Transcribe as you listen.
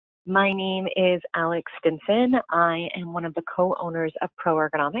My name is Alex Stinson. I am one of the co-owners of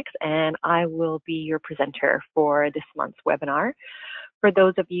PROergonomics, and I will be your presenter for this month's webinar. For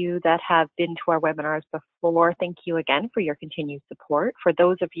those of you that have been to our webinars before, thank you again for your continued support. For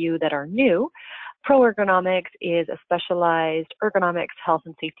those of you that are new, PROergonomics is a specialized ergonomics health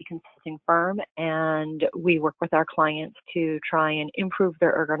and safety consulting firm, and we work with our clients to try and improve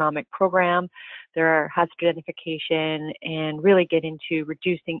their ergonomic program, their hazard identification, and really get into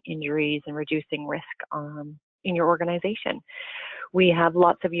reducing injuries and reducing risk in your organization. We have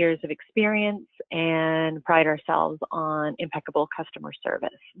lots of years of experience and pride ourselves on impeccable customer service.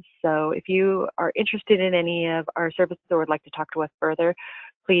 So if you are interested in any of our services or would like to talk to us further,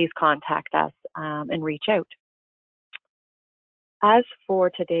 please contact us and reach out. As for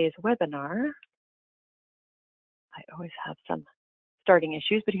today's webinar, I always have some starting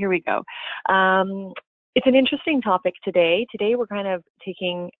issues, but here we go. It's an interesting topic today. Today we're kind of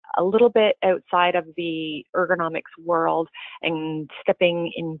taking a little bit outside of the ergonomics world and stepping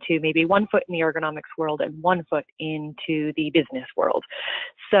into maybe one foot in the ergonomics world and one foot into the business world.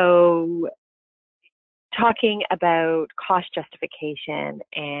 So talking about cost justification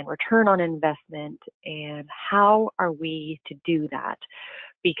and return on investment and how are we to do that?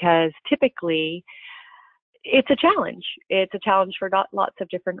 Because typically it's a challenge. It's a challenge for lots of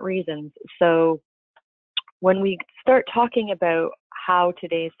different reasons. So when we start talking about how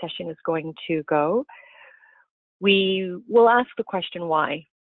today's session is going to go, we will ask the question why,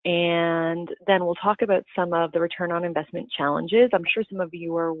 and then we'll talk about some of the return on investment challenges. I'm sure some of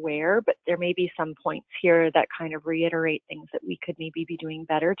you are aware, but there may be some points here that kind of reiterate things that we could maybe be doing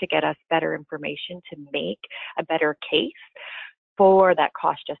better to get us better information to make a better case for that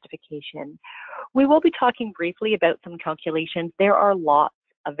cost justification. We will be talking briefly about some calculations. There are lots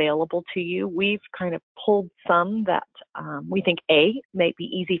available to you. We've kind of pulled some that we think A, might be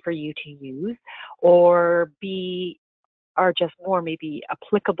easy for you to use, or B, are just more maybe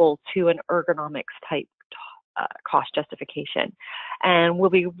applicable to an ergonomics type cost justification. And we'll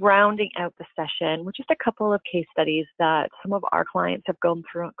be rounding out the session with just a couple of case studies that some of our clients have gone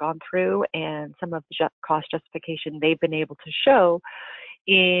through and some of the cost justification they've been able to show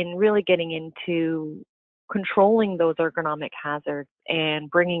in really getting into controlling those ergonomic hazards and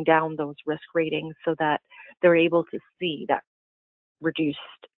bringing down those risk ratings so that they're able to see that reduced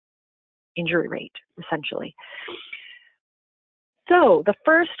injury rate, essentially. So the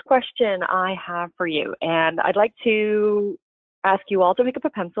first question I have for you, and I'd like to ask you all to pick up a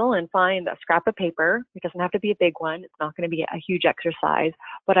pencil and find a scrap of paper. It doesn't have to be a big one. It's not going to be a huge exercise,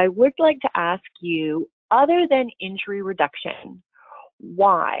 but I would like to ask you, other than injury reduction,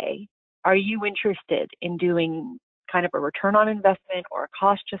 why are you interested in doing kind of a return on investment or a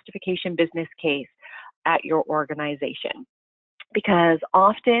cost justification business case at your organization? Because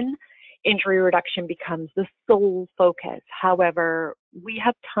often injury reduction becomes the sole focus. However, we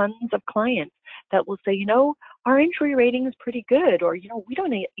have tons of clients that will say, you know, our injury rating is pretty good, or, you know, we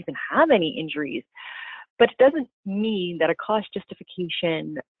don't even have any injuries. But it doesn't mean that a cost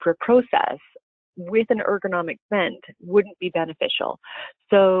justification for process with an ergonomic bent wouldn't be beneficial.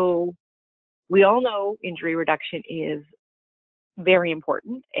 So we all know injury reduction is very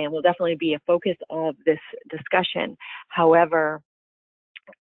important and will definitely be a focus of this discussion. However,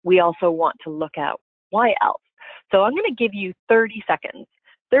 we also want to look at why else. So I'm going to give you 30 seconds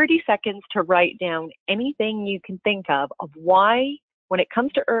to write down anything you can think of why, when it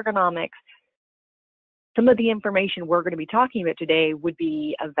comes to ergonomics, some of the information we're going to be talking about today would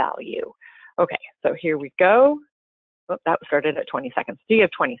be of value. Okay, so here we go. Oh, that started at 20 seconds. So you have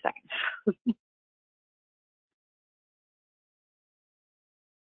 20 seconds.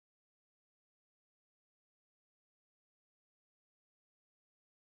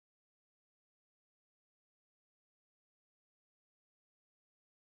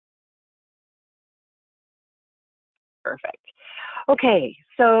 Perfect. Okay,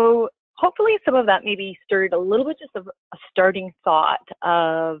 so hopefully some of that maybe stirred a little bit just of a starting thought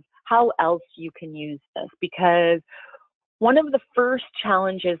of how else you can use this, because one of the first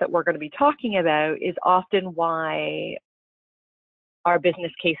challenges that we're going to be talking about is often why our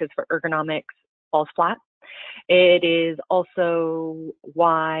business cases for ergonomics falls flat. It is also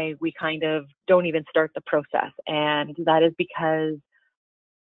why we kind of don't even start the process, and that is because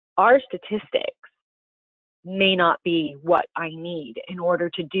our statistics may not be what I need in order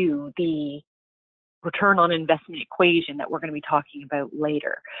to do the return on investment equation that we're going to be talking about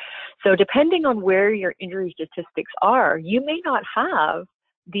later. So depending on where your injury statistics are, you may not have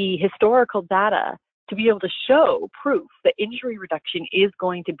the historical data to be able to show proof that injury reduction is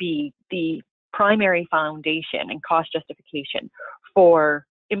going to be the primary foundation and cost justification for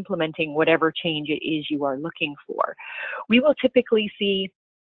implementing whatever change it is you are looking for. We will typically see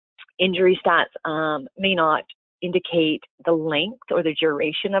injury stats may not indicate the length or the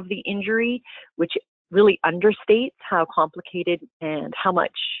duration of the injury, which really understates how complicated and how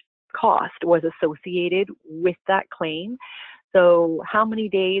much cost was associated with that claim. So how many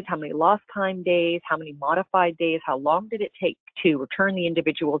days, how many lost time days, how many modified days, how long did it take to return the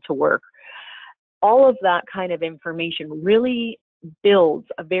individual to work? All of that kind of information really builds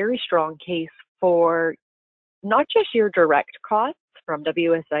a very strong case for not just your direct costs from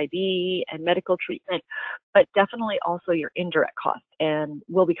WSIB and medical treatment, but definitely also your indirect costs. And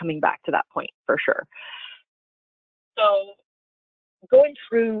we'll be coming back to that point for sure. So going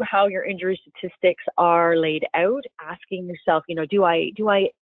through how your injury statistics are laid out, asking yourself, do I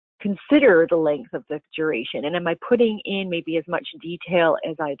consider the length of the duration, and am I putting in maybe as much detail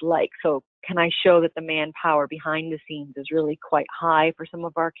as I'd like? So can I show that the manpower behind the scenes is really quite high for some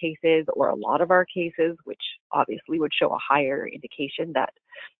of our cases, or a lot of our cases, which obviously would show a higher indication that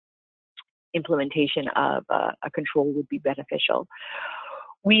implementation of a control would be beneficial.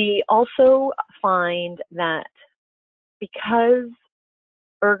 We also find that because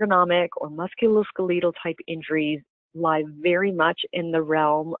ergonomic or musculoskeletal type injuries lie very much in the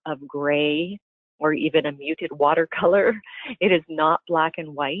realm of gray or even a muted watercolor, it is not black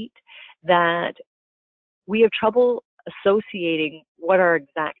and white, that we have trouble associating what our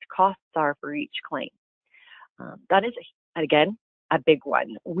exact costs are for each claim. That is, again, a big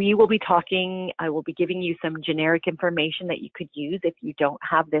one. We will be talking, I will be giving you some generic information that you could use if you don't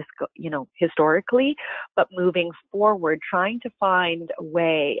have this, historically, but moving forward, trying to find a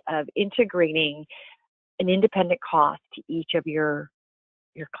way of integrating an independent cost to each of your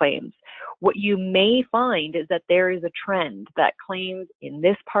claims. What you may find is that there is a trend that claims in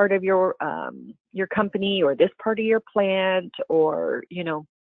this part of your company or this part of your plant or,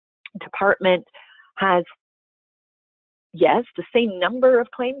 department has, yes, the same number of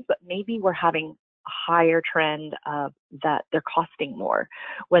claims, but maybe we're having a higher trend of that they're costing more,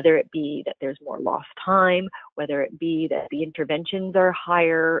 whether it be that there's more lost time, whether it be that the interventions are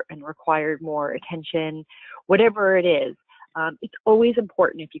higher and require more attention, whatever it is. It's always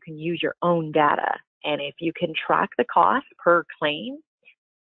important if you can use your own data, and if you can track the cost per claim,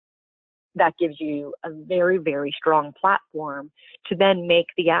 that gives you a very, very strong platform to then make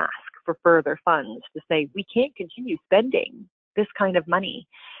the ask for further funds to say, we can't continue spending this kind of money.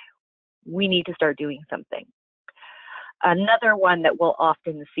 We need to start doing something. Another one that we'll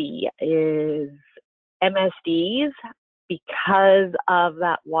often see is MSDs, because of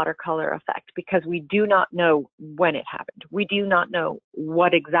that watercolor effect, because we do not know when it happened. We do not know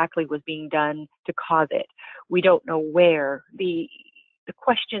what exactly was being done to cause it. We don't know where. The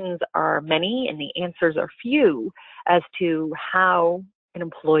questions are many and the answers are few as to how an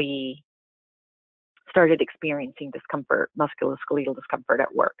employee started experiencing discomfort, musculoskeletal discomfort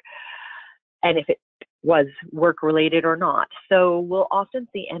at work, and if it was work-related or not. So we'll often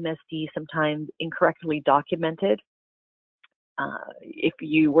see MSD sometimes incorrectly documented. If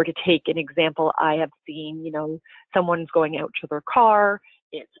you were to take an example, I have seen, someone's going out to their car,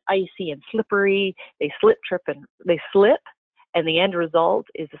 it's icy and slippery, they slip, and the end result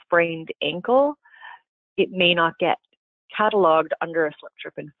is a sprained ankle. It may not get cataloged under a slip,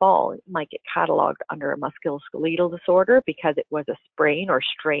 trip, and fall. It might get cataloged under a musculoskeletal disorder because it was a sprain or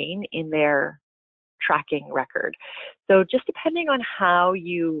strain in their tracking record. So just depending on how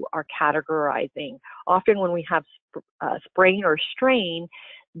you are categorizing, often when we have sprain or strain,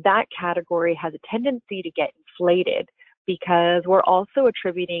 that category has a tendency to get inflated because we're also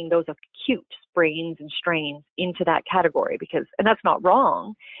attributing those acute sprains and strains into that category and that's not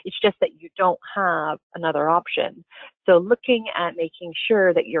wrong. It's just that you don't have another option. So looking at making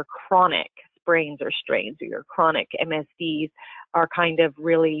sure that your chronic sprains or strains or your chronic MSDs are kind of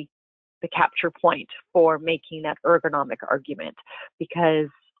really the capture point for making that ergonomic argument, because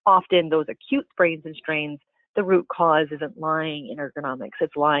often those acute sprains and strains, the root cause isn't lying in ergonomics,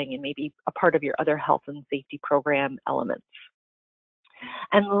 it's lying in maybe a part of your other health and safety program elements.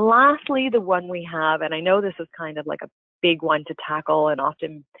 And lastly, the one we have, and I know this is kind of like a big one to tackle, and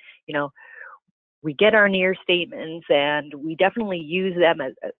often, we get our near statements and we definitely use them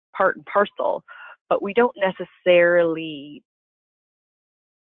as part and parcel, but we don't necessarily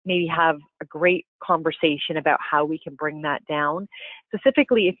maybe have a great conversation about how we can bring that down.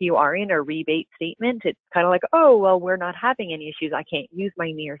 Specifically, if you are in a rebate statement, it's kind of like, oh, well, we're not having any issues, I can't use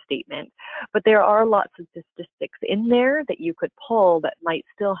my near statement. But there are lots of statistics in there that you could pull that might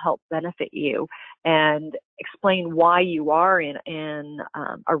still help benefit you and explain why you are in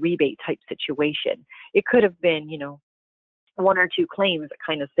a rebate type situation. It could have been, 1 or 2 claims that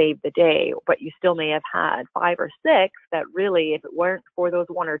kind of saved the day, but you still may have had 5 or 6 that really, if it weren't for those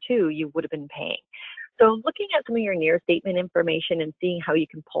 1 or 2, you would have been paying. So looking at some of your near statement information and seeing how you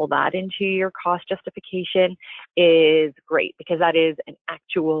can pull that into your cost justification is great, because that is an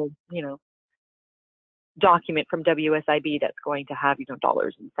actual, document from WSIB that's going to have,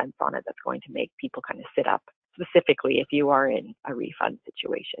 dollars and cents on it, that's going to make people kind of sit up, specifically if you are in a refund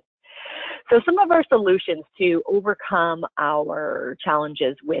situation. So some of our solutions to overcome our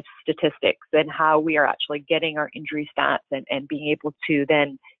challenges with statistics and how we are actually getting our injury stats and being able to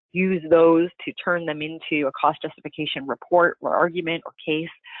then use those to turn them into a cost justification report or argument or case.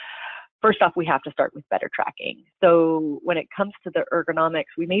 First off, we have to start with better tracking. So when it comes to the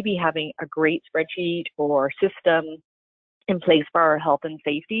ergonomics, we may be having a great spreadsheet or system in place for our health and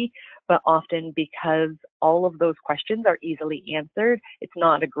safety, but often because all of those questions are easily answered, it's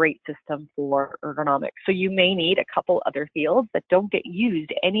not a great system for ergonomics. So you may need a couple other fields that don't get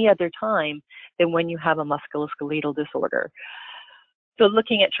used any other time than when you have a musculoskeletal disorder. So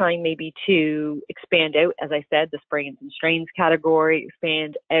looking at trying maybe to expand out, as I said, the sprains and strains category,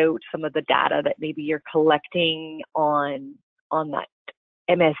 expand out some of the data that maybe you're collecting on that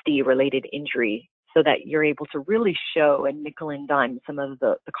MSD related injury, so that you're able to really show and nickel and dime some of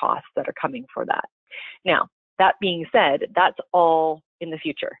the costs that are coming for that. Now, that being said, that's all in the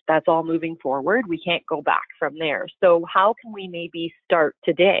future. That's all moving forward. We can't go back from there. So how can we maybe start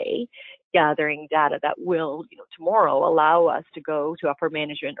today gathering data that will, tomorrow allow us to go to upper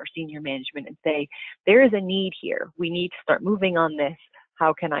management or senior management and say, there is a need here. We need to start moving on this.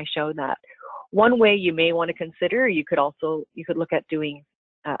 How can I show that? One way you may want to consider, you could look at doing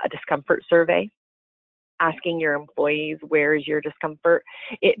a discomfort survey, asking your employees, where is your discomfort?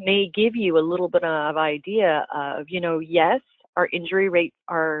 It may give you a little bit of idea of, yes, our injury rates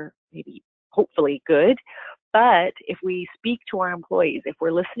are maybe hopefully good, but if we speak to our employees, if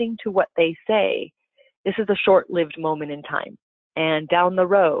we're listening to what they say, this is a short-lived moment in time. And down the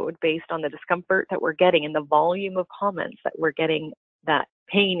road, based on the discomfort that we're getting and the volume of comments that we're getting, that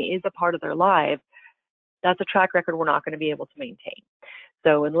pain is a part of their lives, that's a track record we're not going to be able to maintain.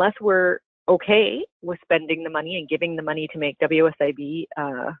 So unless we're okay with spending the money and giving the money to make WSIB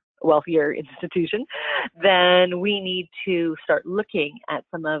a wealthier institution, then we need to start looking at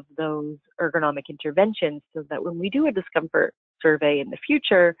some of those ergonomic interventions so that when we do a discomfort survey in the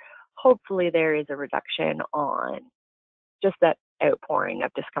future, hopefully there is a reduction on just that outpouring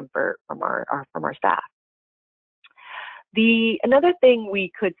of discomfort from our staff. Another thing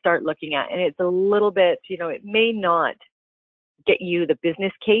we could start looking at, and it's a little bit, it may not get you the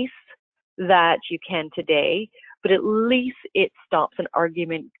business case that you can today, but at least it stops an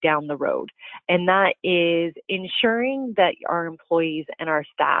argument down the road. And that is ensuring that our employees and our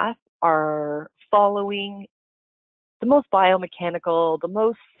staff are following the most biomechanical, the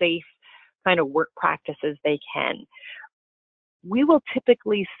most safe kind of work practices they can. We will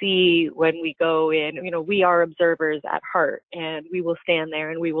typically see when we go in, we are observers at heart, and we will stand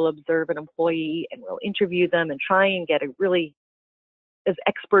there and we will observe an employee and we'll interview them and try and get a really as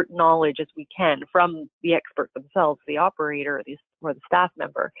expert knowledge as we can from the expert themselves, the operator or the staff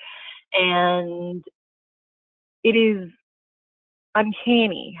member. And it is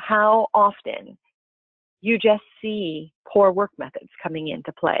uncanny how often you just see poor work methods coming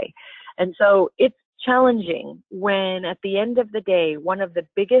into play. And so it's challenging when at the end of the day, one of the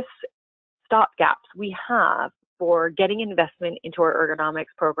biggest stopgaps we have for getting investment into our ergonomics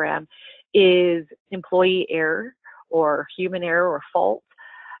program is employee error or human error or fault.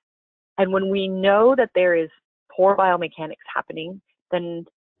 And when we know that there is poor biomechanics happening, then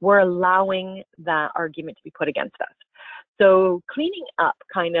we're allowing that argument to be put against us. So cleaning up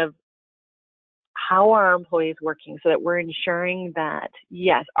kind of how are our employees working so that we're ensuring that,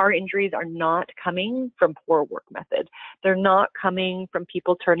 yes, our injuries are not coming from poor work method. They're not coming from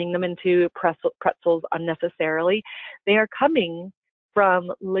people turning them into pretzels unnecessarily. They are coming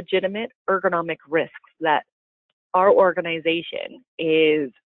from legitimate ergonomic risks that our organization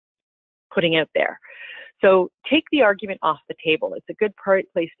is putting out there. So take the argument off the table. It's a good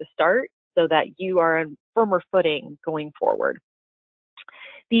place to start so that you are on firmer footing going forward.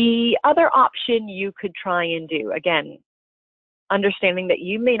 The other option you could try and do, again, understanding that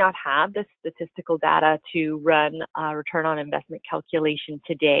you may not have the statistical data to run a return on investment calculation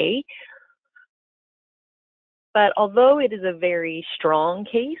today, but although it is a very strong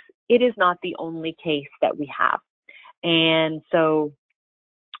case, it is not the only case that we have. And so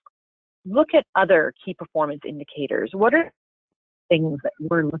look at other key performance indicators. What are things that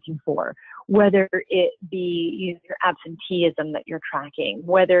we're looking for, whether it be your absenteeism that you're tracking,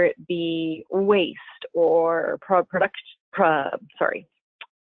 whether it be waste or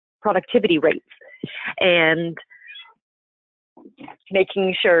productivity rates, and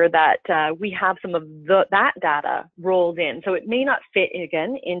making sure that we have some of that data rolled in. So it may not fit,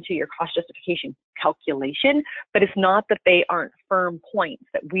 again, into your cost justification calculation, but it's not that they aren't firm points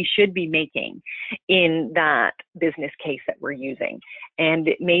that we should be making in that business case that we're using. And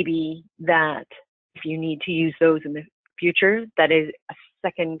it may be that if you need to use those in the future, that is a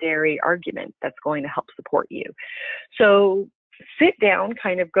secondary argument that's going to help support you. So sit down,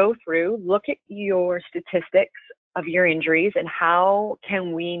 kind of go through, look at your statistics of your injuries and how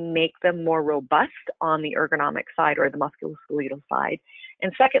can we make them more robust on the ergonomic side or the musculoskeletal side.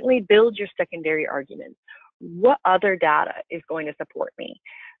 And secondly, build your secondary arguments. What other data is going to support me?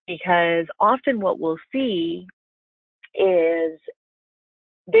 Because often what we'll see is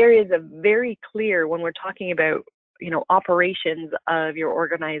there is a very clear, when we're talking about, operations of your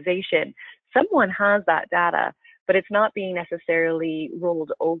organization, someone has that data, but it's not being necessarily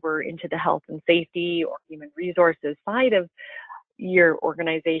rolled over into the health and safety or human resources side of your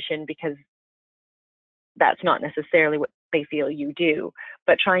organization because that's not necessarily what they feel you do.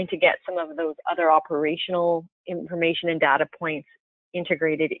 But trying to get some of those other operational information and data points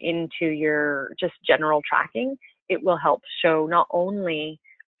integrated into your just general tracking, it will help show not only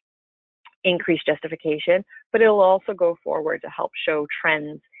increased justification, but it'll also go forward to help show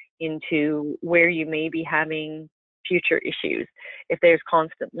trends into where you may be having future issues. If there's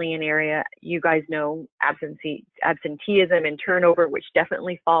constantly an area, you guys know absenteeism and turnover, which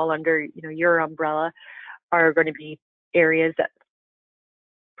definitely fall under your umbrella, are going to be areas that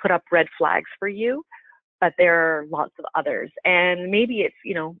put up red flags for you, but there are lots of others. And maybe it's,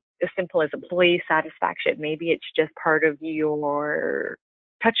 as simple as employee satisfaction. Maybe it's just part of your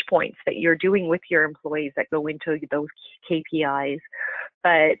touch points that you're doing with your employees that go into those KPIs.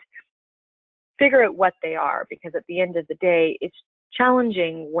 But figure out what they are, because at the end of the day, it's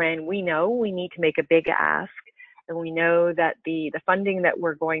challenging when we know we need to make a big ask and we know that the funding that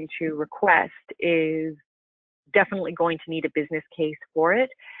we're going to request is definitely going to need a business case for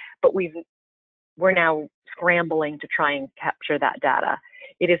it, but we're now scrambling to try and capture that data.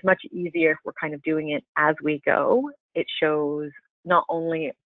 It is much easier if we're kind of doing it as we go. It shows not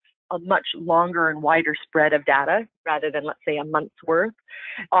only a much longer and wider spread of data rather than, let's say, a month's worth.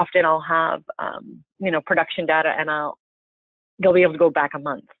 Often I'll have, production data and they'll be able to go back a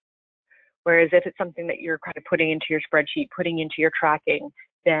month. Whereas if it's something that you're kind of putting into your spreadsheet, putting into your tracking,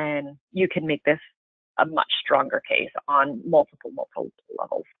 then you can make this a much stronger case on multiple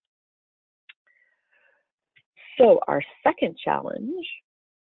levels. So our second challenge,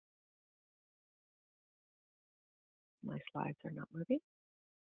 my slides are not moving.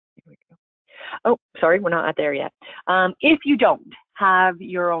 Here we go. Oh, sorry, we're not there yet. If you don't have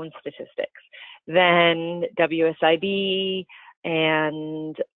your own statistics, then WSIB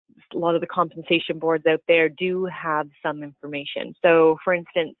and a lot of the compensation boards out there do have some information. So for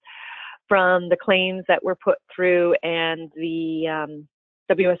instance, from the claims that were put through and the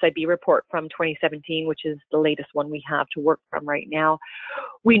WSIB report from 2017, which is the latest one we have to work from right now,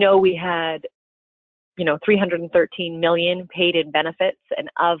 we know we had 313 million paid in benefits, and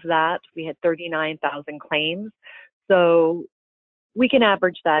of that, we had 39,000 claims. So we can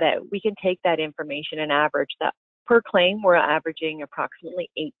average that out. We can take that information and average that. Per claim, we're averaging approximately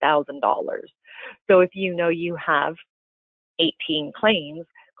 $8,000. So if you have 18 claims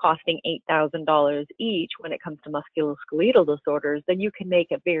costing $8,000 each when it comes to musculoskeletal disorders, then you can make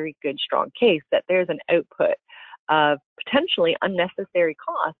a very good, strong case that there's an output of potentially unnecessary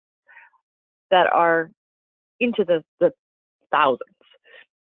costs that are into the thousands.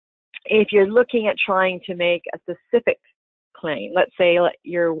 If you're looking at trying to make a specific claim, let's say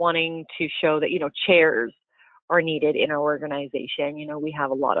you're wanting to show that, chairs are needed in our organization. We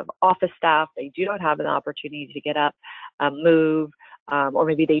have a lot of office staff. They do not have an opportunity to get up, move, or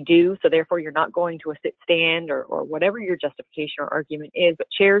maybe they do, so therefore you're not going to a sit stand or whatever your justification or argument is, but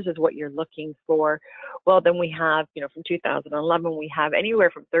chairs is what you're looking for. Well, then we have, from 2011, we have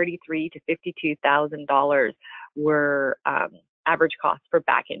anywhere from $33,000 to $52,000 were average costs for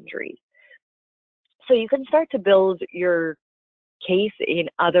back injuries. So you can start to build your case in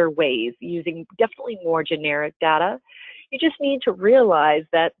other ways using definitely more generic data. You just need to realize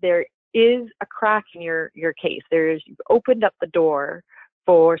that there is a crack in your case. You've opened up the door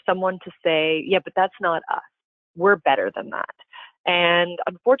for someone to say, yeah, but that's not us. We're better than that. And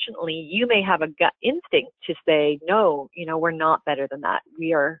unfortunately, you may have a gut instinct to say, no, we're not better than that.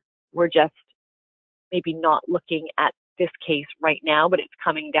 We're just maybe not looking at this case right now, but it's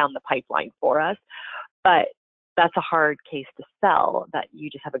coming down the pipeline for us. But that's a hard case to sell, that you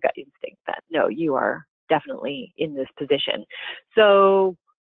just have a gut instinct that, no, you are definitely in this position. So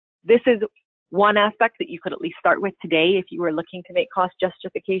this is one aspect that you could at least start with today if you were looking to make cost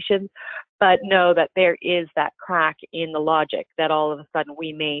justifications, but know that there is that crack in the logic that all of a sudden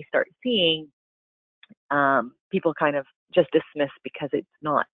we may start seeing people kind of just dismiss because it's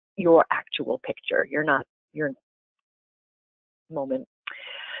not your actual picture. You're not your moment.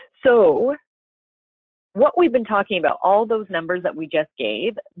 So what we've been talking about, all those numbers that we just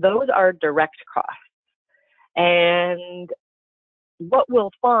gave, those are direct costs. And what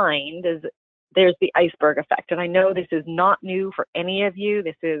we'll find is there's the iceberg effect. And I know this is not new for any of you.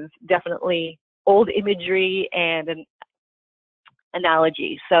 This is definitely old imagery and an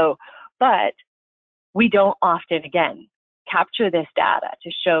analogy. So, but we don't often, again, capture this data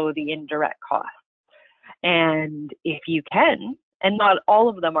to show the indirect costs. And if you can, and not all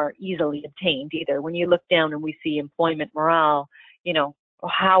of them are easily obtained either. When you look down and we see employment morale, you know,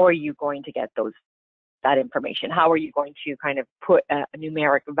 how are you going to get that information? How are you going to kind of put a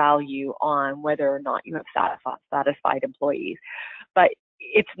numeric value on whether or not you have satisfied employees? But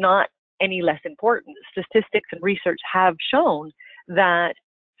it's not any less important. Statistics and research have shown that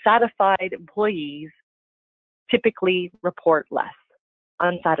satisfied employees typically report less.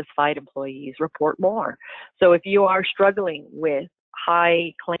 Unsatisfied employees report more. So if you are struggling with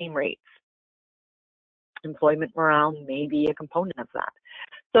high claim rates, employment morale may be a component of that.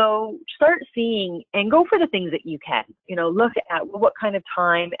 So start seeing and go for the things that you can. You know, look at what kind of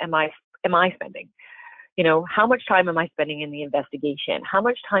time am I spending? You know, how much time am I spending in the investigation? How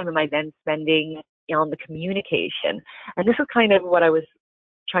much time am I then spending on the communication? And this is kind of what I was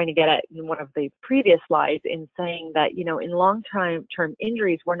trying to get at in one of the previous slides in saying that, you know, in long-term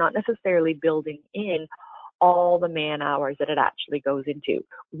injuries, we're not necessarily building in all the man hours that it actually goes into.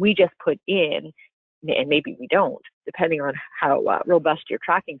 We just put in, and maybe we don't, depending on how robust your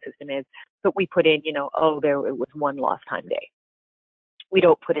tracking system is, but we put in, you know, oh, it was one lost time day. We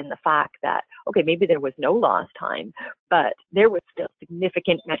don't put in the fact that, okay, maybe there was no lost time, but there was still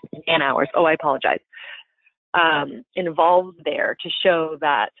significant man hours. Oh, I apologize. Involved there to show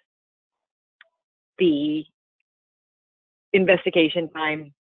that the investigation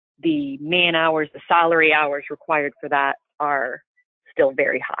time, the man hours, the salary hours required for that are still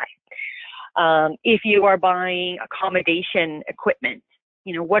very high. If you are buying accommodation equipment,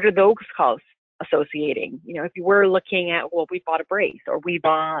 you know, what are those costs associating? You know, if you were looking at, well, we bought a brace or we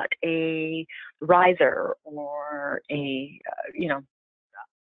bought a riser or a, you know,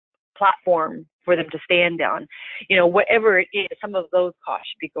 platform for them to stand on, you know, whatever it is, some of those costs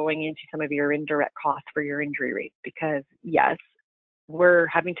should be going into some of your indirect costs for your injury rates, because yes, we're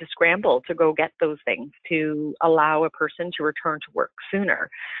having to scramble to go get those things to allow a person to return to work sooner,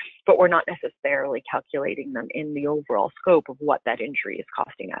 but we're not necessarily calculating them in the overall scope of what that injury is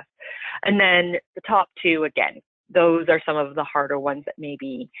costing us. And then the top two, again, those are some of the harder ones that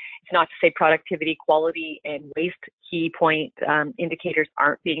maybe, it's not to say productivity, quality, and waste key point indicators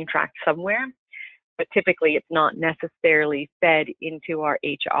aren't being tracked somewhere, but typically it's not necessarily fed into our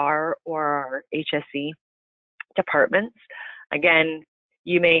HR or our HSE departments. Again,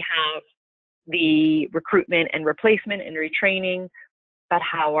 you may have the recruitment and replacement and retraining, but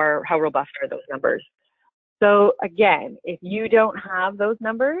how robust are those numbers? So again, if you don't have those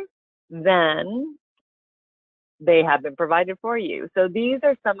numbers, then they have been provided for you. So these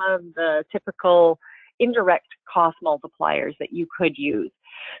are some of the typical indirect cost multipliers that you could use.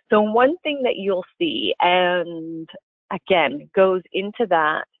 So one thing that you'll see, and again, goes into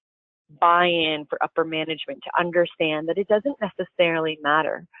that buy-in for upper management to understand that it doesn't necessarily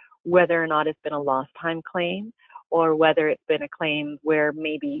matter whether or not it's been a lost time claim or whether it's been a claim where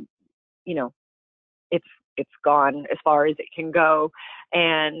maybe, you know, it's gone as far as it can go.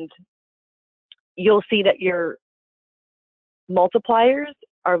 And you'll see that your multipliers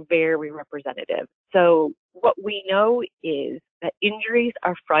are very representative. So what we know is that injuries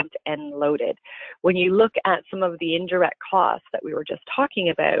are front end loaded. When you look at some of the indirect costs that we were just talking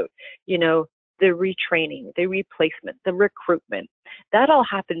about, you know, the retraining, the replacement, the recruitment, that all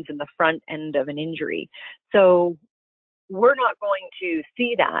happens in the front end of an injury. So we're not going to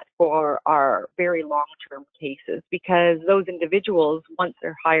see that for our very long-term cases, because those individuals, once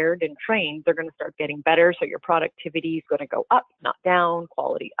they're hired and trained, they're going to start getting better. So your productivity is going to go up, not down,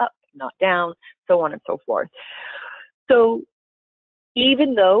 quality up, not down, so on and so forth. So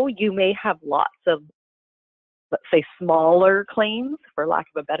even though you may have lots of, let's say, smaller claims, for lack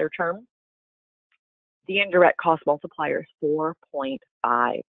of a better term, the indirect cost multiplier is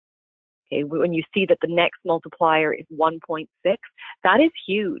 4.5. Okay, when you see that the next multiplier is 1.6, that is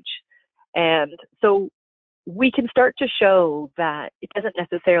huge. And so we can start to show that it doesn't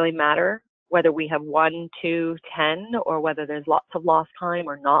necessarily matter whether we have 1, 2, 10, or whether there's lots of lost time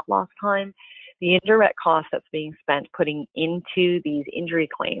or not lost time, the indirect costs that's being spent putting into these injury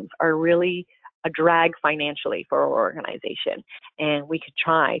claims are really a drag financially for our organization. And we could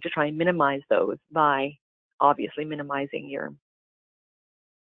try and minimize those by obviously minimizing your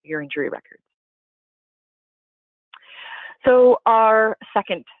injury records. So our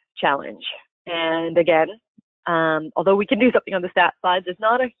second challenge, and again, although we can do something on the stat side, there's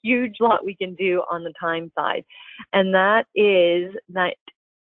not a huge lot we can do on the time side. And that is that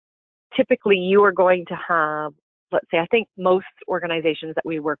typically you are going to have, let's say, I think most organizations that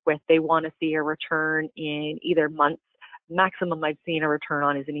we work with, they want to see a return in either months. Maximum I've seen a return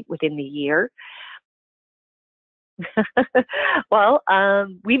on is within the year. Well,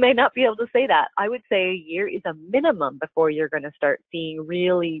 we may not be able to say that. I would say a year is a minimum before you're going to start seeing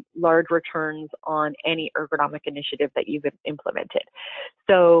really large returns on any ergonomic initiative that you've implemented.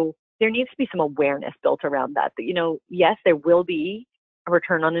 So there needs to be some awareness built around that, you know, yes, there will be a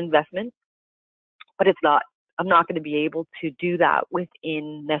return on investment, but I'm not going to be able to do that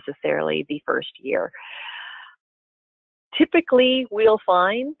within necessarily the first year. Typically, we'll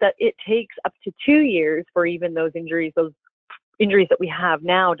find that it takes up to 2 years for even those injuries that we have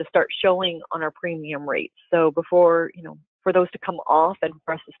now to start showing on our premium rates. So before, you know, for those to come off and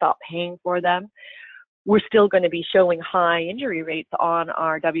for us to stop paying for them, we're still going to be showing high injury rates on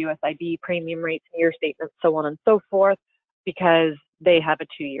our WSIB premium rates, year statements, so on and so forth, because they have a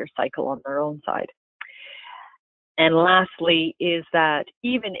 2-year cycle on their own side. And lastly is that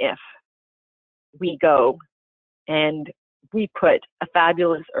even if we go and we put a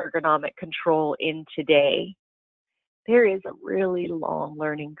fabulous ergonomic control in today, there is a really long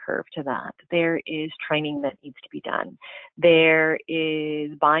learning curve to that. There is training that needs to be done. There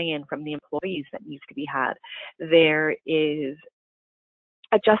is buy-in from the employees that needs to be had. There is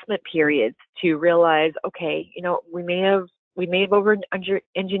adjustment periods to realize, okay, you know, we may have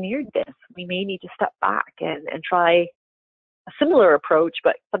over-engineered this. We may need to step back and try a similar approach,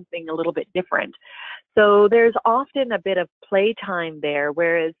 but something a little bit different. So there's often a bit of playtime there,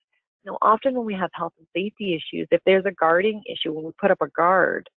 whereas, you know, often when we have health and safety issues, if there's a guarding issue, when we put up a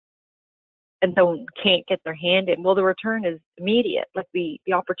guard and someone can't get their hand in, well, the return is immediate. Like the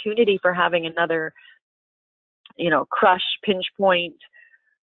opportunity for having another, you know, crush, pinch point,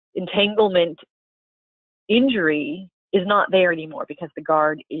 entanglement injury is not there anymore because the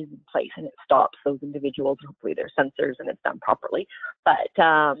guard is in place and it stops those individuals. Hopefully there's sensors and it's done properly. But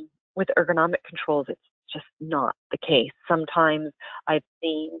with ergonomic controls, it's just not the case. Sometimes I've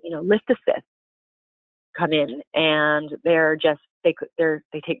seen, you know, lift assist come in and they're just, they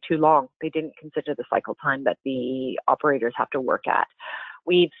take too long. They didn't consider the cycle time that the operators have to work at.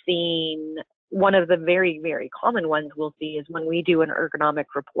 We've seen one of the very, very common ones we'll see is when we do an ergonomic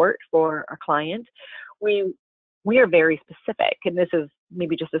report for a client, we are very specific, and this is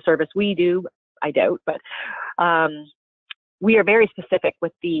maybe just a service we do, I doubt, but we are very specific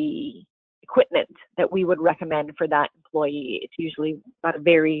with the equipment that we would recommend for that employee. It's usually got a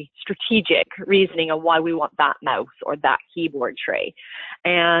very strategic reasoning of why we want that mouse or that keyboard tray.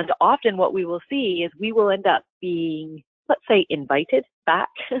 And often what we will see is we will end up being, let's say, invited back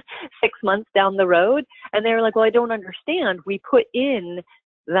 6 months down the road, and they're like, well, I don't understand. We put in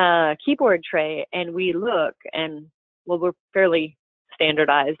the keyboard tray and we look and, well, we're fairly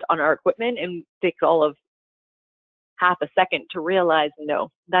standardized on our equipment, and it takes all of half a second to realize, no,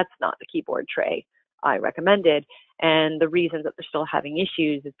 that's not the keyboard tray I recommended. And the reason that they're still having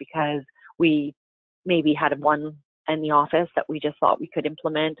issues is because we maybe had one in the office that we just thought we could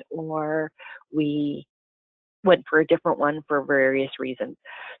implement, or we went for a different one for various reasons.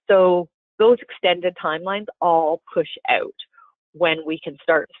 So those extended timelines all push out when we can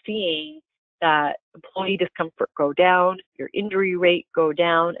start seeing that employee discomfort go down, your injury rate go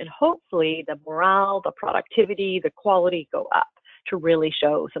down, and hopefully the morale, the productivity, the quality go up to really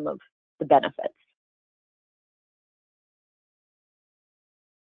show some of the benefits.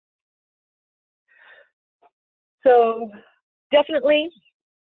 So definitely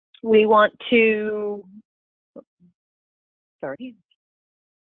we want to,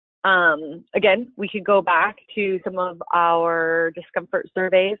 again, we could go back to some of our discomfort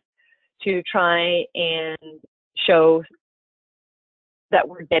surveys to try and show that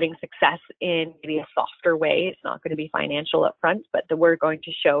we're getting success in maybe a softer way. It's not going to be financial up front, but that we're going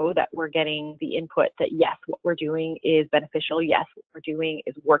to show that we're getting the input that yes, what we're doing is beneficial. Yes, what we're doing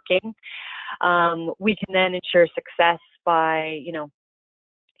is working. We can then ensure success by, you know,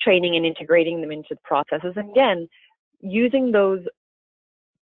 training and integrating them into the processes. And again, using those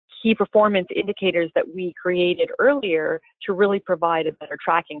key performance indicators that we created earlier to really provide a better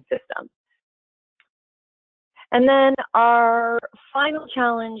tracking system. And then our final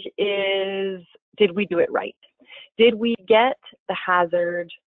challenge is, did we do it right? Did we get the hazard,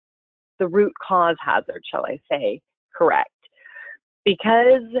 the root cause hazard, shall I say, correct?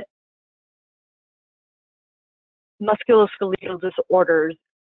 Because musculoskeletal disorders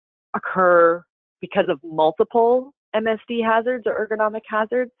occur because of multiple MSD hazards or ergonomic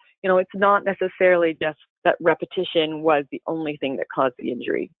hazards. It's not necessarily just that repetition was the only thing that caused the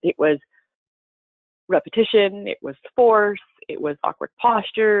injury. It was repetition, it was force, it was awkward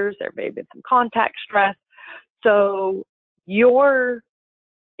postures, there may have been some contact stress. So your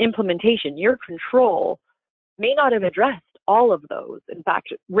implementation, your control may not have addressed all of those. In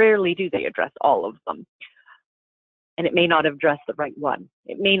fact, rarely do they address all of them. And it may not have addressed the right one.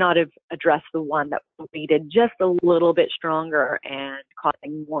 It may not have addressed the one that made it just a little bit stronger and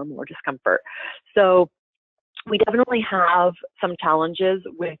causing more and more discomfort. So we definitely have some challenges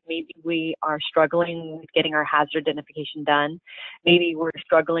with, maybe we are struggling with getting our hazard identification done. Maybe we're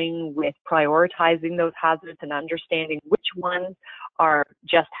struggling with prioritizing those hazards and understanding which ones are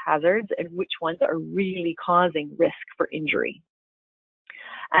just hazards and which ones are really causing risk for injury.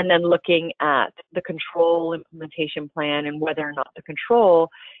 And then looking at the control implementation plan and whether or not the control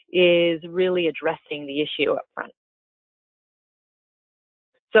is really addressing the issue up front.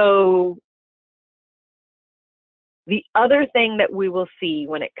 So the other thing that we will see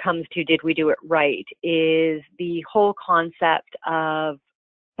when it comes to did we do it right is the whole concept of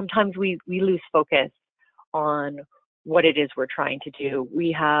sometimes we lose focus on what it is we're trying to do.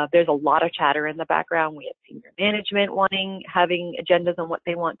 There's a lot of chatter in the background. We have senior management having agendas on what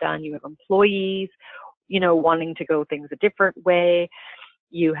they want done. You have employees, wanting to go things a different way.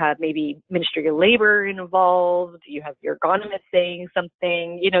 You have maybe Ministry of Labor involved. You have your ergonomist saying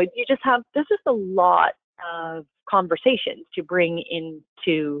something. There's just a lot of conversations to bring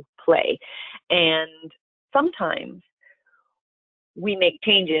into play. And sometimes we make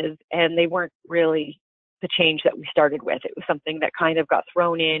changes and they weren't really the change that we started with. It was something that kind of got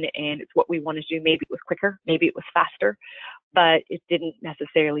thrown in and it's what we wanted to do. Maybe it was quicker, maybe it was faster, but it didn't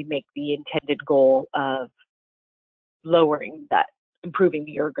necessarily make the intended goal of improving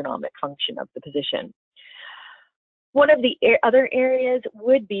the ergonomic function of the position. One of the other areas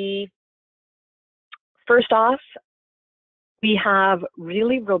would be, first off, we have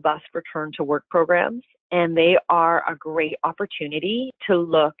really robust return to work programs, and they are a great opportunity to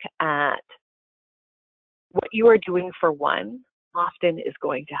look at what you are doing for one often is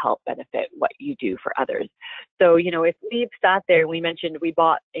going to help benefit what you do for others. So, if we've sat there, we mentioned we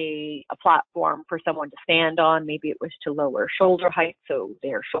bought a platform for someone to stand on, maybe it was to lower shoulder height, so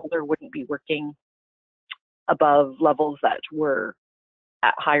their shoulder wouldn't be working above levels that were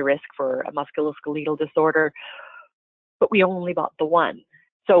at high risk for a musculoskeletal disorder, but we only bought the one.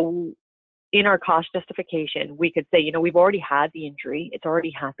 So in our cost justification, we could say, we've already had the injury, it's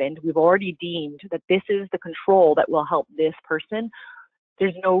already happened, we've already deemed that this is the control that will help this person.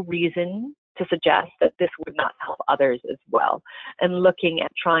 There's no reason to suggest that this would not help others as well. And looking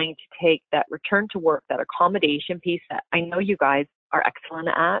at trying to take that return to work, that accommodation piece that I know you guys are excellent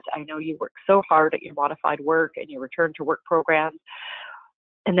at. I know you work so hard at your modified work and your return to work programs.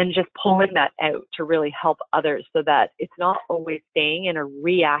 And then just pulling that out to really help others so that it's not always staying in a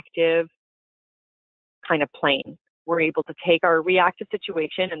reactive kind of plane. We're able to take our reactive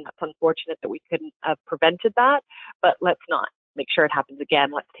situation, and that's unfortunate that we couldn't have prevented that, but let's not make sure it happens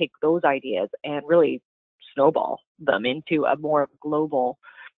again. Let's take those ideas and really snowball them into a more global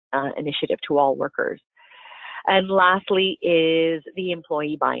initiative to all workers. And lastly is the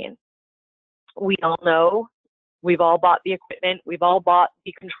employee buy-in. We all know, we've all bought the equipment, we've all bought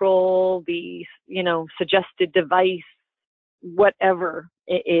the control, the suggested device, whatever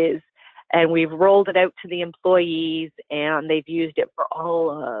it is, and we've rolled it out to the employees and they've used it for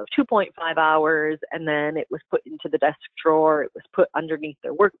all of 2.5 hours, and then it was put into the desk drawer, it was put underneath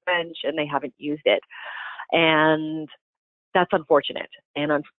their workbench, and they haven't used it. And that's unfortunate.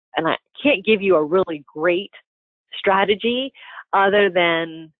 And I can't give you a really great strategy other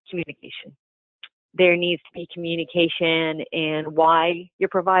than communication. There needs to be communication in why you're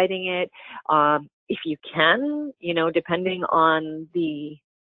providing it. If you can, depending on the,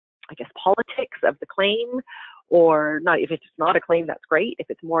 politics of the claim, or not. If it's not a claim, that's great. If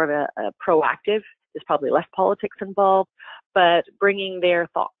it's more of a proactive, there's probably less politics involved, but bringing their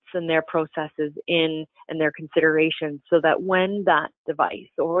thoughts and their processes in and their considerations so that when that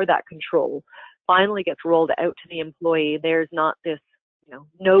device or that control finally gets rolled out to the employee, there's not this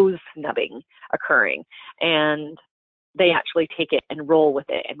nose snubbing occurring, and they actually take it and roll with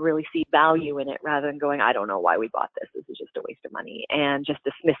it and really see value in it rather than going, I don't know why we bought this. This is just a waste of money, and just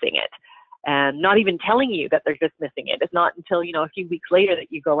dismissing it and not even telling you that they're just missing it. It's not until, a few weeks later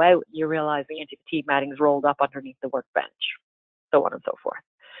that you go out and you realize the anti-fatigue matting's rolled up underneath the workbench, so on and so forth.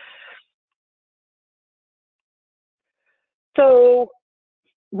 So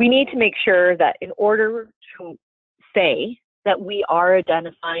we need to make sure that in order to say that we are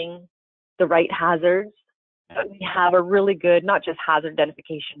identifying the right hazards, that we have a really good, not just hazard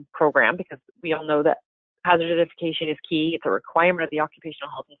identification program, because we all know that hazard identification is key. It's a requirement of the Occupational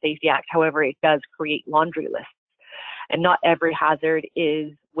Health and Safety Act. However, it does create laundry lists, and not every hazard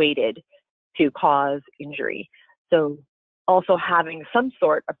is weighted to cause injury. So also having some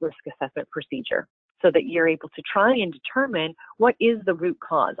sort of risk assessment procedure so that you're able to try and determine what is the root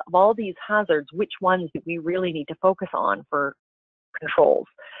cause of all these hazards, which ones do we really need to focus on for controls.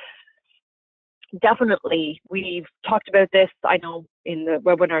 Definitely, we've talked about this, I know in the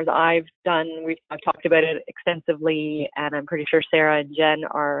webinars I've done, I've talked about it extensively, and I'm pretty sure Sarah and Jen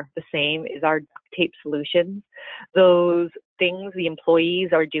are the same, is our duct tape solutions. Those things the employees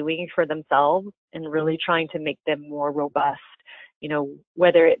are doing for themselves and really trying to make them more robust,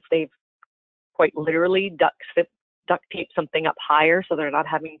 whether it's they've quite literally duct tape something up higher so they're not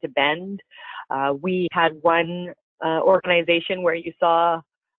having to bend. We had one organization where you saw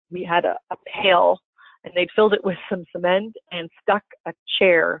we had a pail and they filled it with some cement and stuck a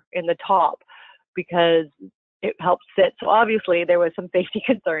chair in the top because it helped sit. So obviously there was some safety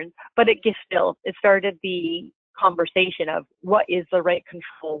concerns, but it started the conversation of what is the right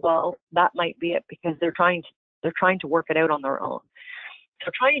control. Well, that might be it, because they're trying to work it out on their own.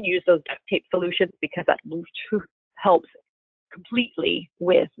 So try and use those duct tape solutions, because that helps completely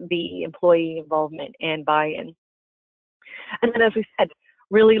with the employee involvement and buy-in. And then, as we said,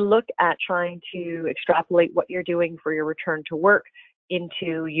 really look at trying to extrapolate what you're doing for your return to work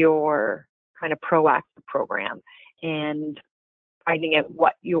into your kind of proactive program and finding out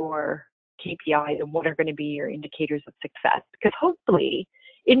what your KPIs and what are going to be your indicators of success. Because hopefully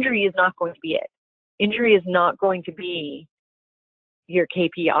injury is not going to be it. Injury is not going to be your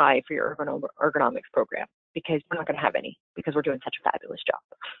KPI for your ergonomics program, because we're not going to have any, because we're doing such a fabulous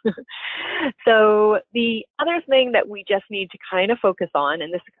job. So the other thing that we just need to kind of focus on,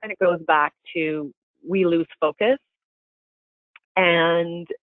 and this kind of goes back to we lose focus, and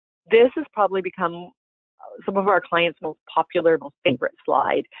this has probably become some of our clients' most popular, most favorite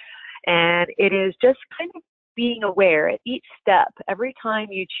slide, and it is just kind of being aware at each step, every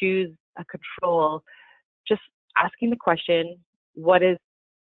time you choose a control, just asking the question, what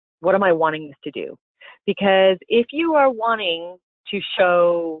am I wanting this to do? Because if you are wanting to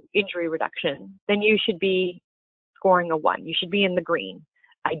show injury reduction, then you should be scoring a 1. You should be in the green,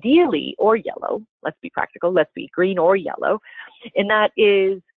 ideally, or yellow. Let's be practical. Let's be green or yellow. And that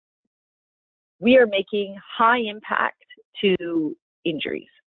is, we are making high impact to injuries.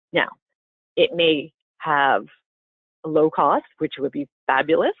 Now, it may have a low cost, which would be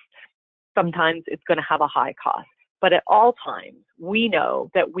fabulous. Sometimes it's going to have a high cost. But at all times, we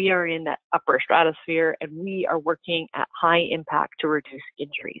know that we are in that upper stratosphere and we are working at high impact to reduce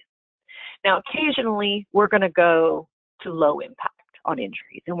injuries. Now, occasionally, we're going to go to low impact on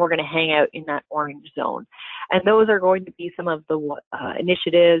injuries, and we're going to hang out in that orange zone. And those are going to be some of the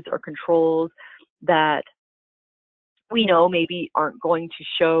initiatives or controls that we know maybe aren't going to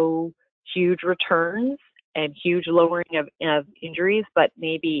show huge returns and huge lowering of injuries, but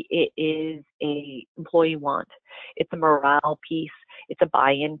maybe it is a employee want. It's a morale piece. It's a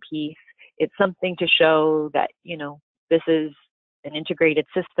buy-in piece. It's something to show that, this is an integrated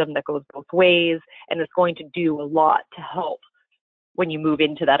system that goes both ways, and it's going to do a lot to help when you move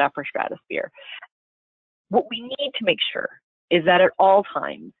into that upper stratosphere. What we need to make sure is that at all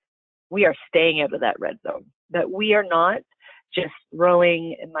times, we are staying out of that red zone, that we are not just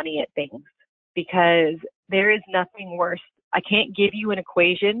throwing money at things, because there is nothing worse. I can't give you an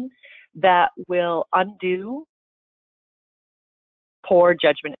equation that will undo poor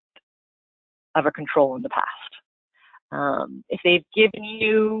judgment of a control in the past. If they've given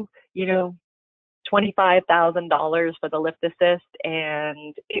you, $25,000 for the lift assist,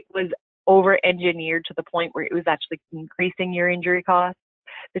 and it was over-engineered to the point where it was actually increasing your injury costs,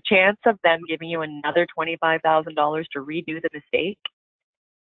 the chance of them giving you another $25,000 to redo the mistake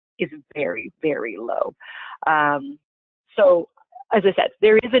is very, very low. So, as I said,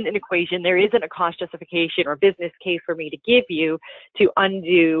 there isn't an equation, there isn't a cost justification or business case for me to give you to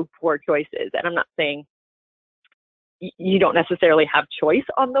undo poor choices. And I'm not saying you don't necessarily have choice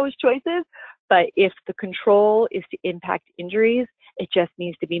on those choices, but if the control is to impact injuries, it just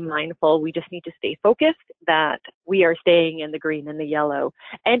needs to be mindful. We just need to stay focused that we are staying in the green and the yellow.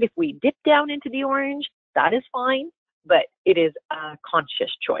 And if we dip down into the orange, that is fine, but it is a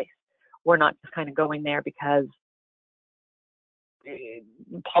conscious choice. We're not just kind of going there because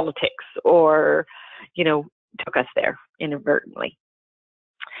politics or, took us there inadvertently.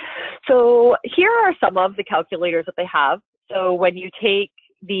 So here are some of the calculators that they have. So when you take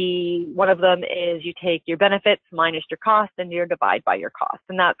one of them is you take your benefits minus your cost and you divide by your cost,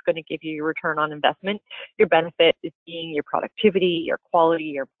 and that's going to give you your return on investment. Your benefit is being your productivity, your quality,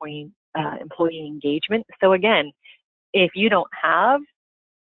 your employee engagement. So again, if you don't have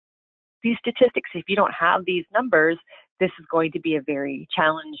these statistics, if you don't have these numbers, this is going to be a very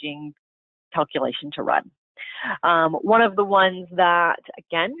challenging calculation to run. One of the ones that,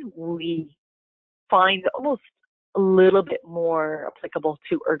 again, we find almost a little bit more applicable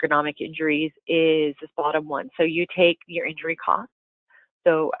to ergonomic injuries is this bottom one. So you take your injury cost.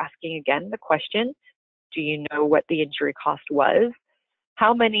 So asking again the question, do you know what the injury cost was?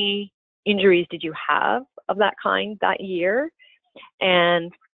 How many injuries did you have of that kind that year?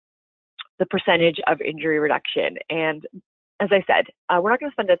 And the percentage of injury reduction. And as I said, we're not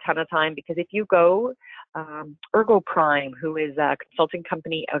going to spend a ton of time because if you go, Ergo Prime, who is a consulting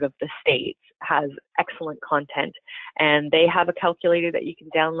company out of the States, has excellent content, and they have a calculator that you can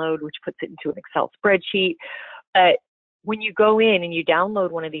download, which puts it into an Excel spreadsheet. But when you go in and you download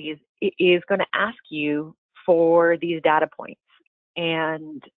one of these, it is going to ask you for these data points.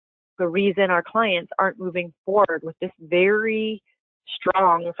 And the reason our clients aren't moving forward with this very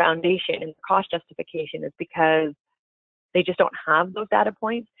strong foundation in cost justification is because they just don't have those data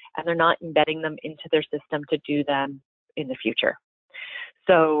points and they're not embedding them into their system to do them in the future.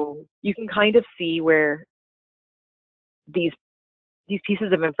 So you can kind of see where these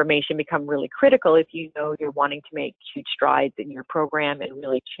pieces of information become really critical if you know you're wanting to make huge strides in your program and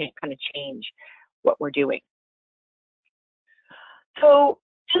really kind of change what we're doing. So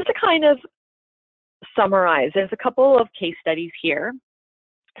just to kind of summarize, there's a couple of case studies here.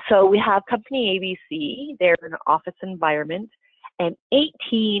 So we have company ABC, they're in an office environment, and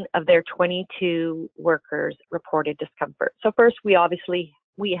 18 of their 22 workers reported discomfort. So first, we obviously,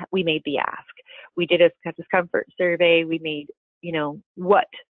 we made the ask. We did a discomfort survey. We made,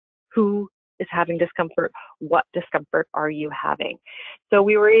 who is having discomfort? What discomfort are you having? So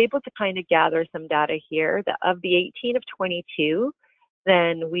we were able to kind of gather some data here that of the 18 of 22,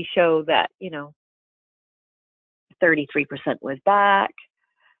 then we show that, 33% was back,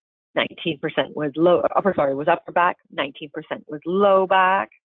 19% was was upper back, 19% was low back,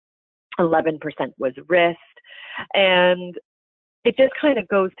 11% was wrist. And it just kind of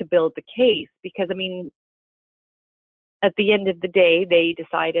goes to build the case because, at the end of the day, they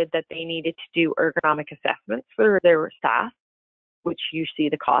decided that they needed to do ergonomic assessments for their staff, which you see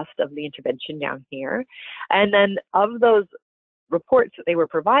the cost of the intervention down here. And then of those reports that they were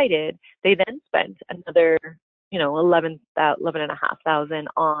provided, they then spent another $11,500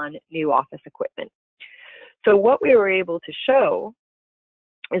 on new office equipment. So what we were able to show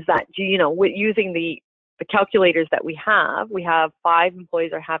is that, using the calculators that we have 5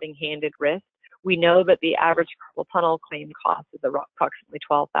 employees are having handed wrist. We know that the average carpal tunnel claim cost is approximately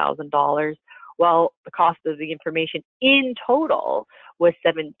 $12,000. Well, the cost of the information in total was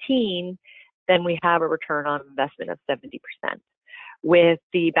 17, then we have a return on investment of 70%. With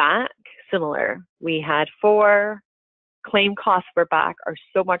the back, similar. We had 4. Claim costs for back are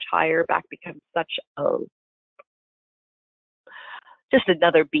so much higher. Back becomes such just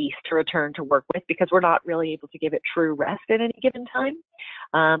another beast to return to work with because we're not really able to give it true rest at any given time.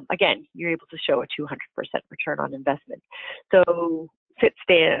 Again, you're able to show a 200% return on investment. So sit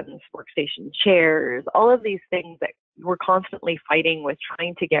stands, workstation chairs, all of these things that we're constantly fighting with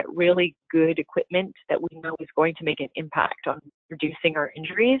trying to get really good equipment that we know is going to make an impact on reducing our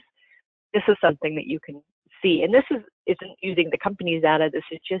injuries. This is something that you can see. And this isn't using the company's data, this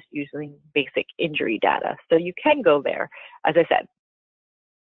is just using basic injury data. So you can go there. As I said,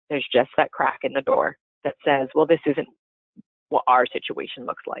 there's just that crack in the door that says, well, this isn't what our situation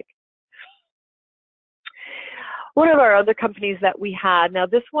looks like. One of our other companies that we had, now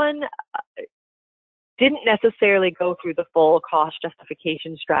this one didn't necessarily go through the full cost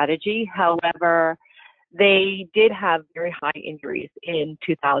justification strategy. However, they did have very high injuries in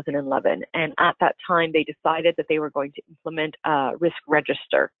 2011. And at that time, they decided that they were going to implement a risk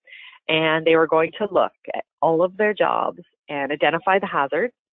register. And they were going to look at all of their jobs and identify the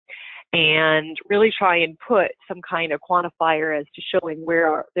hazards and really try and put some kind of quantifier as to showing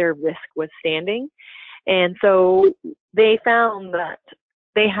where their risk was standing. And so they found that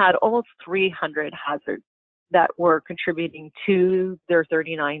they had almost 300 hazards that were contributing to their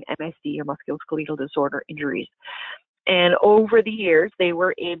 39 MSD or musculoskeletal disorder injuries. And over the years, they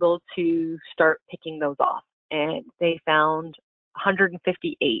were able to start picking those off. And they found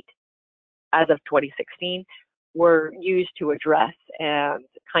 158 as of 2016 were used to address and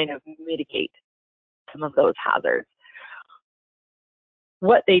kind of mitigate some of those hazards.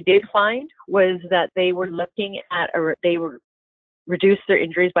 What they did find was that they were looking at, they were reduced their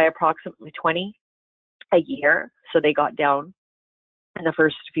injuries by approximately 20 a year. So they got down in the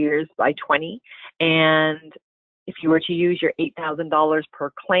first few years by 20. And if you were to use your $8,000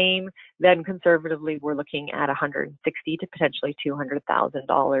 per claim, then conservatively we're looking at $160,000 to potentially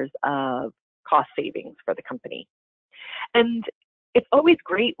 $200,000 of cost savings for the company. And it's always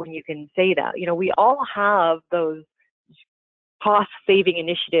great when you can say that. You know, we all have those cost saving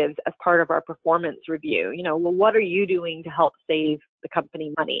initiatives as part of our performance review. You know, well, what are you doing to help save the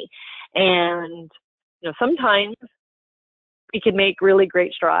company money? And, you know, sometimes we can make really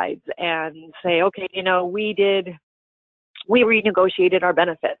great strides and say, okay, you know, we renegotiated our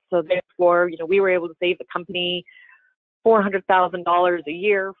benefits. So therefore, you know, we were able to save the company $400,000 a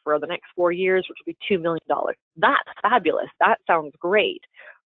year for the next 4 years, which would be $2 million. That's fabulous. That sounds great.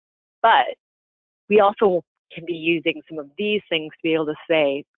 But we also can be using some of these things to be able to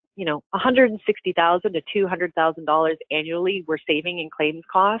say, you know, $160,000 to $200,000 annually we're saving in claims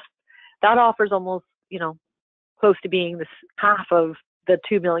costs. That offers almost, you know, close to being this half of the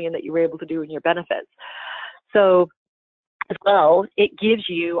 $2 million that you were able to do in your benefits. So as well, it gives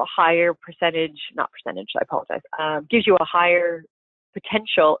you a higher gives you a higher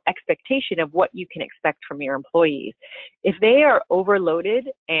potential expectation of what you can expect from your employees. If they are overloaded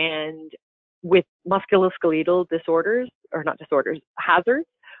and with musculoskeletal disorders, or not disorders, hazards,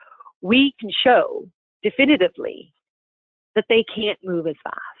 we can show definitively that they can't move as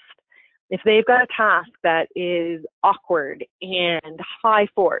fast. If they've got a task that is awkward and high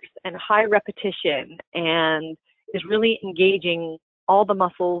force and high repetition and is really engaging all the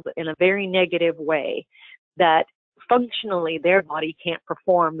muscles in a very negative way, that functionally their body can't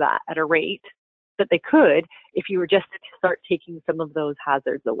perform that at a rate that they could if you were just to start taking some of those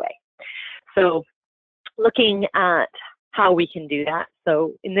hazards away. So looking at how we can do that.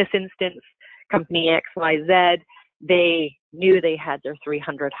 So in this instance, company XYZ, they knew they had their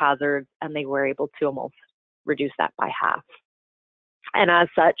 300 hazards and they were able to almost reduce that by half. And as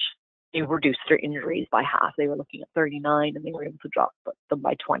such, they reduced their injuries by half. They were looking at 39 and they were able to drop them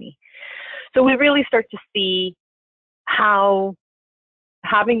by 20. So we really start to see how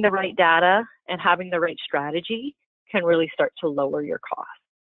having the right data and having the right strategy can really start to lower your costs.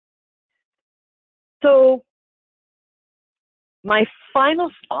 So my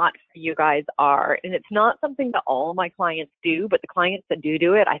final thought for you guys are, and it's not something that all my clients do, but the clients that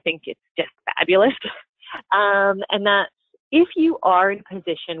do it, I think it's just fabulous. And that's, if you are in a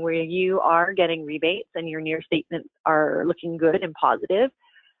position where you are getting rebates and your near statements are looking good and positive,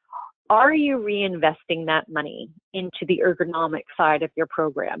 are you reinvesting that money into the ergonomic side of your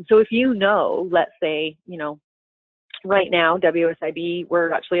program? So if you know, let's say, you know, right now, WSIB,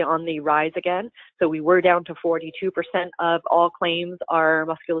 we're actually on the rise again. So we were down to 42% of all claims are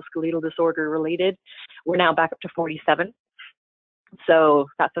musculoskeletal disorder related. We're now back up to 47. So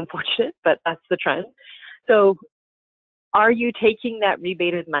that's unfortunate, but that's the trend. So are you taking that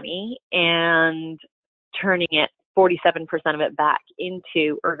rebated money and turning it, 47% of it, back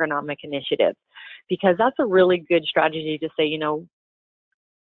into ergonomic initiatives? Because that's a really good strategy to say, you know,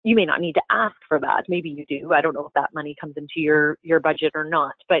 you may not need to ask for that. Maybe you do. I don't know if that money comes into your budget or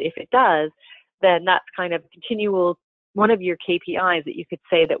not. But if it does, then that's kind of continual, one of your KPIs that you could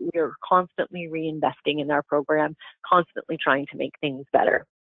say that we're constantly reinvesting in our program, constantly trying to make things better.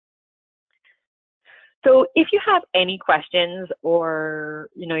 So if you have any questions, or,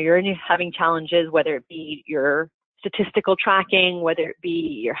 you know, you're having challenges, whether it be your statistical tracking, whether it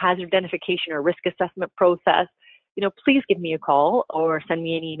be your hazard identification or risk assessment process, you know, please give me a call or send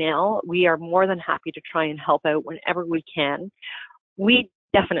me an email. We are more than happy to try and help out whenever we can. We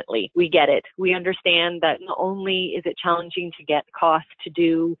get it. We understand that not only is it challenging to get costs to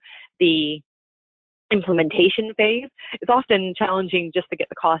do the implementation phase, it's often challenging just to get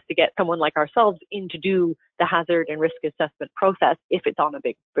the cost to get someone like ourselves in to do the hazard and risk assessment process if it's on a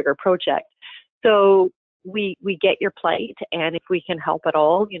bigger project. So we get your plight, and if we can help at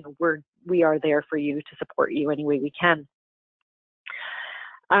all, you know, we are there for you to support you any way we can.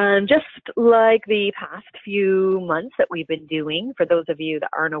 Just like the past few months that we've been doing, for those of you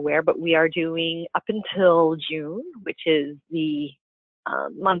that aren't aware, but we are doing up until June, which is the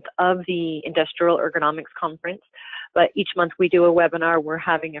month of the Industrial Ergonomics Conference. But each month we do a webinar, we're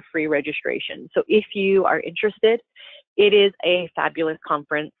having a free registration. So if you are interested, it is a fabulous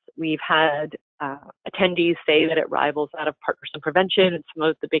conference. We've had attendees say that it rivals that of Partners in Prevention and some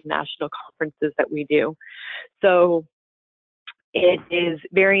of the big national conferences that we do. So It is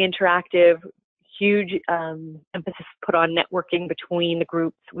very interactive, huge emphasis put on networking between the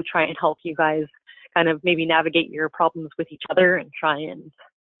groups. We try and help you guys kind of maybe navigate your problems with each other and try and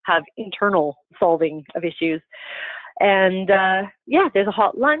have internal solving of issues. And yeah, there's a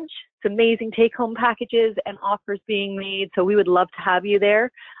hot lunch, some amazing take-home packages and offers being made. So we would love to have you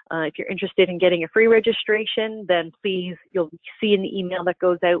there. If you're interested in getting a free registration, then please, you'll see in the email that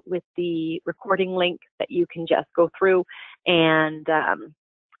goes out with the recording link that you can just go through and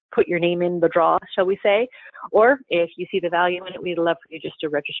put your name in the draw, shall we say. Or if you see the value in it, we'd love for you just to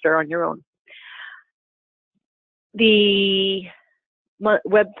register on your own. The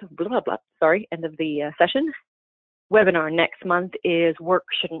end of the session. Webinar next month is Work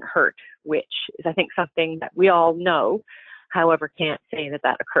Shouldn't Hurt, which is, I think, something that we all know, however, can't say that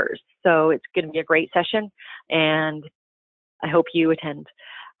that occurs. So it's going to be a great session, and I hope you attend.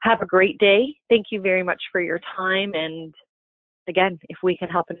 Have a great day. Thank you very much for your time. And again, if we can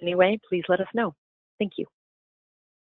help in any way, please let us know. Thank you.